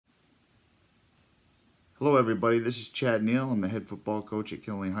Hello everybody, this is Chad Neal. I'm the head football coach at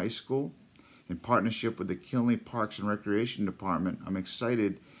Killingley High School. In partnership with the Killingley Parks and Recreation Department, I'm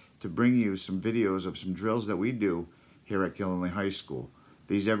excited to bring you some videos of some drills that we do here at Killingley High School.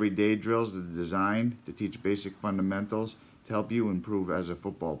 These everyday drills are designed to teach basic fundamentals to help you improve as a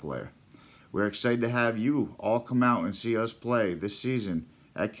football player. We're excited to have you all come out and see us play this season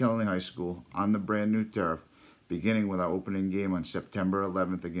at Killingley High School on the brand new turf, beginning with our opening game on September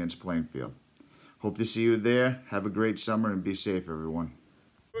 11th against Plainfield. Hope to see you there. Have a great summer and be safe, everyone.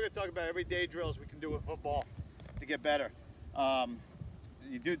 We're going to talk about everyday drills we can do with football to get better.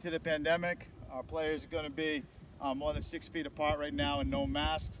 Due to the pandemic, our players are going to be more than 6 feet apart right now and no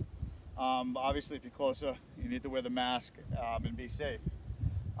masks. Obviously, if you're closer, you need to wear the mask and be safe.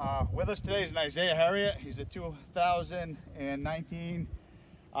 With us today is Isaiah Harriet. He's a 2019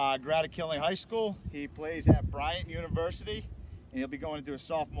 grad at Killingley High School. He plays at Bryant University, and he'll be going into his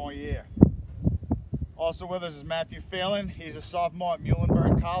sophomore year. Also with us is Matthew Phelan. He's a sophomore at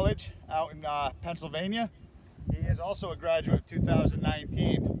Muhlenberg College out in Pennsylvania. He is also a graduate of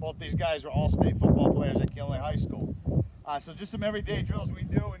 2019. Both these guys were all-state football players at Killingley High School. So just some everyday drills we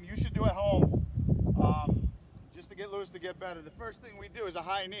do, and you should do at home just to get loose, to get better. The first thing we do is a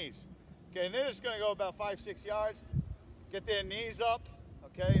high knees. Okay, and they're just going to go about 5-6 yards. Get their knees up,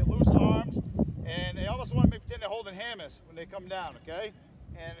 okay, loose arms, and they almost want to pretend they're holding hammers when they come down, okay?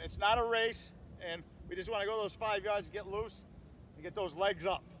 And it's not a race, and we just want to go those 5 yards, get loose, and get those legs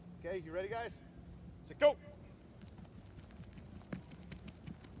up. Okay, you ready, guys? So go.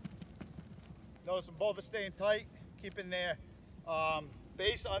 Notice them both are staying tight, keeping their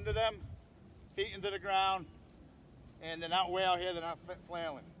base under them, feet into the ground, and they're not way out here, they're not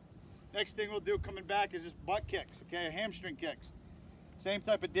flailing. Next thing we'll do coming back is just butt kicks, okay, hamstring kicks. Same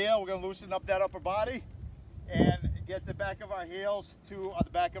type of deal. We're going to loosen up that upper body and get the back of our heels to the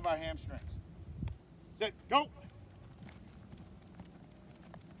back of our hamstrings. Sit, go.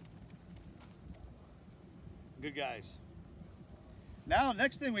 Good guys. Now,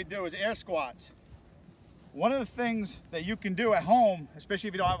 next thing we do is air squats. One of the things that you can do at home, especially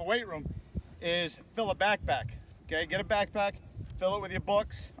if you don't have a weight room, is fill a backpack. Okay, get a backpack, fill it with your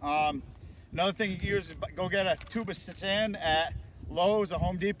books. Another thing you can use is go get a tube of sand at Lowe's or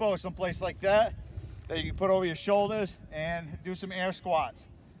Home Depot or someplace like that you can put over your shoulders and do some air squats.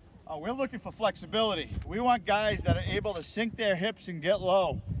 We're looking for flexibility. We want guys that are able to sink their hips and get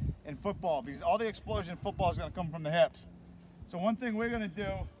low in football, because all the explosion in football is going to come from the hips. So one thing we're going to do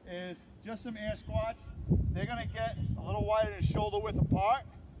is just some air squats. They're going to get a little wider than shoulder width apart.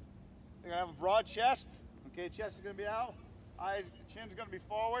 They're going to have a broad chest. Okay, chest is going to be out. Chin's going to be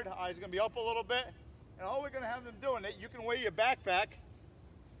forward. Eyes are going to be up a little bit. And all we're going to have them doing, you can wear your backpack,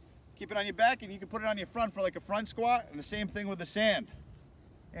 keep it on your back, and you can put it on your front for like a front squat, and the same thing with the sand.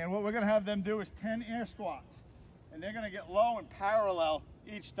 And what we're going to have them do is 10 air squats. And they're going to get low and parallel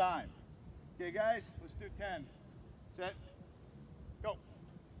each time. Okay, guys, let's do 10. Set, go.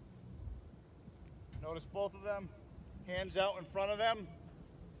 Notice both of them, hands out in front of them.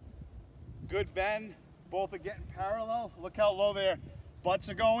 Good bend. Both are getting parallel. Look how low their butts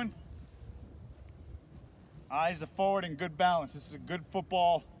are going. Eyes are forward and good balance. This is a good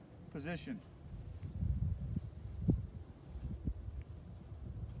football position.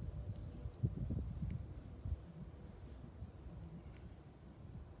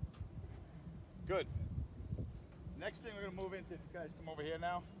 Good. Next thing we're going to move into, guys, come over here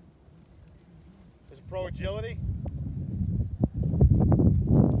now, is pro agility.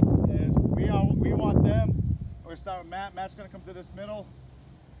 We want them. We're going to start with Matt. Matt's going to come to this middle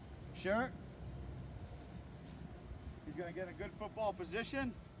shirt. He's going to get a good football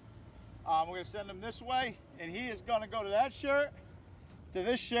position. We're going to send him this way, and he is going to go to that shirt, to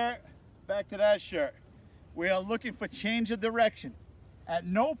this shirt, back to that shirt. We are looking for change of direction. At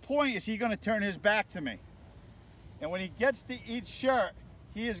no point is he going to turn his back to me. And when he gets to each shirt,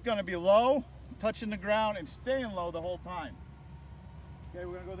 he is going to be low, touching the ground, and staying low the whole time. Okay,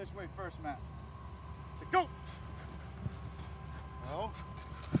 we're going to go this way first, Matt. So go! Low,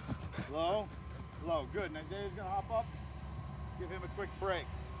 low, low. Good. And Isaiah's going to hop up. Give him a quick break.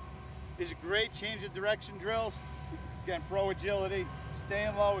 These are great change of direction drills. Again, pro agility,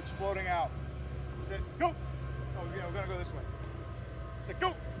 staying low, exploding out. Sit, go! Oh, yeah, we're going to go this way. Sit,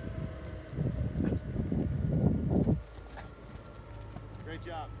 go! Yes. Great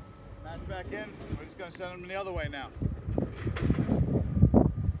job. Matt's back in. We're just going to send him the other way now.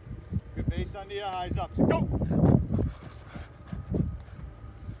 Good base under you, eyes up. Sit, go!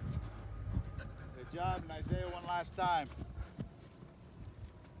 Good job. And Isaiah, one last time.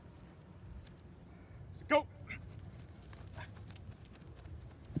 Go!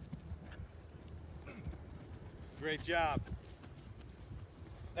 Great job.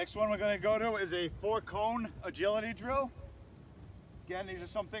 Next one we're going to go to is a 4-cone agility drill. Again, these are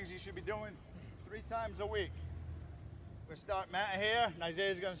some things you should be doing 3 times a week. We're going to start Matt here, and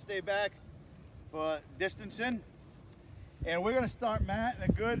Isaiah's going to stay back for distancing. And we're going to start Matt in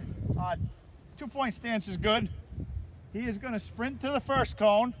a good 2-point stance is good. He is going to sprint to the first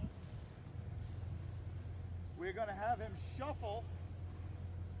cone. We're going to have him shuffle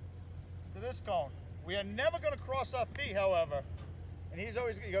to this cone. We are never going to cross our feet, however. And he's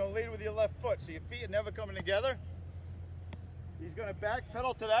always going to lead with your left foot, so your feet are never coming together. He's going to back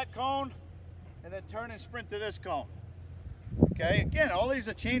pedal to that cone and then turn and sprint to this cone. Okay, again, all these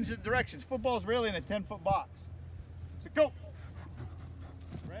are changing directions. Football's really in a 10-foot box. So go.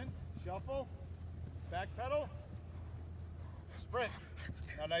 Sprint, shuffle, back pedal, sprint.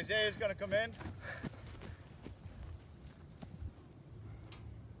 Now Isaiah's going to come in.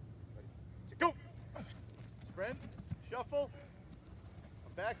 So go. Sprint, shuffle, a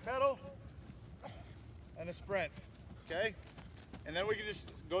back pedal, and a sprint. Okay? And then we can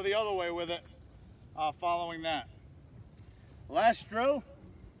just go the other way with it following that. Last drill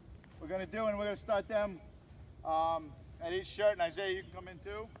we're going to do, and we're going to start them at each shirt, and Isaiah, you can come in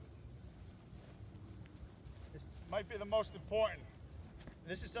too. This might be the most important.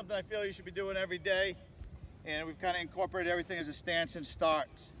 This is something I feel you should be doing every day, and we've kind of incorporated everything as a stance and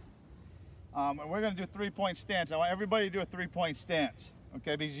starts. And we're going to do 3-point stance. I want everybody to do a 3-point stance,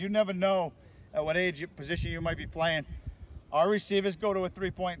 okay? Because you never know at what age, position you might be playing. Our receivers go to a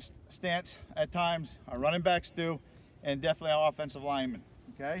 3-point stance at times. Our running backs do, and definitely our offensive linemen,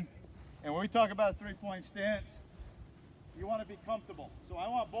 okay? And when we talk about a 3-point stance, you want to be comfortable. So I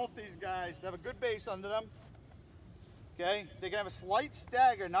want both these guys to have a good base under them, okay? They can have a slight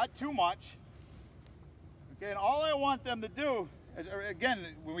stagger, not too much, okay? And all I want them to do is, again,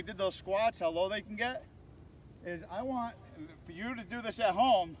 when we did those squats, how low they can get, is I want for you to do this at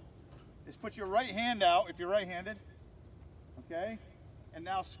home, is put your right hand out, if you're right-handed, okay? And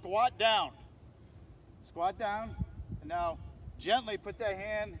now squat down. Squat down, and now gently put that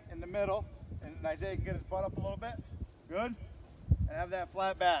hand in the middle, and Isaiah can get his butt up a little bit. Good. And have that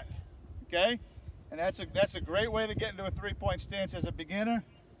flat back, okay? And that's a great way to get into a 3-point stance as a beginner.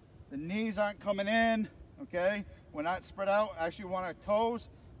 The knees aren't coming in, okay? We're not spread out. Actually, we want our toes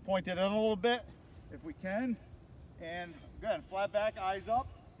pointed in a little bit, if we can. And good, flat back, eyes up.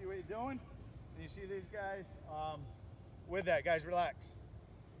 See what you're doing? And you see these guys with that. Guys, relax.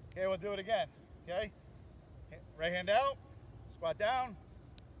 Okay, we'll do it again, okay? Right hand out, squat down,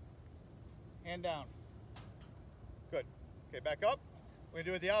 hand down. Good. Okay, back up. We're going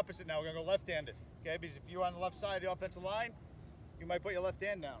to do it the opposite now. We're going to go left-handed, okay? Because if you're on the left side of the offensive line, you might put your left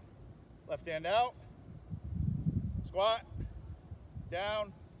hand down. Left hand out, squat,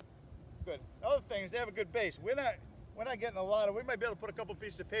 down. Good. Other thing is they have a good base. We're not getting a lot of, we might be able to put a couple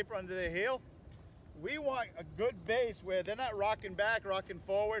pieces of paper under their heel. We want a good base where they're not rocking back, rocking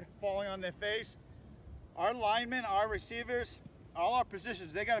forward, falling on their face. Our linemen, our receivers, all our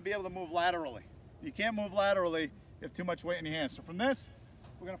positions, they got to be able to move laterally. You can't move laterally if you have too much weight in your hands. So from this,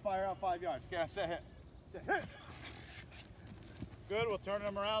 we're going to fire out 5 yards. Okay, set hit. Set hit. Good, we'll turn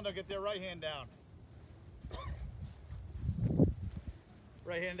them around. They'll get their right hand down.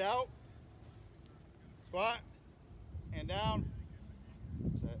 Right hand out. Squat. Hand down.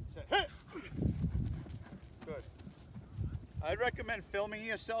 Set, hit. Good. I'd recommend filming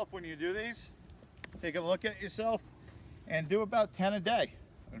yourself when you do these. Take a look at yourself and do about 10 a day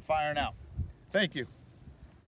and firing out. Thank you.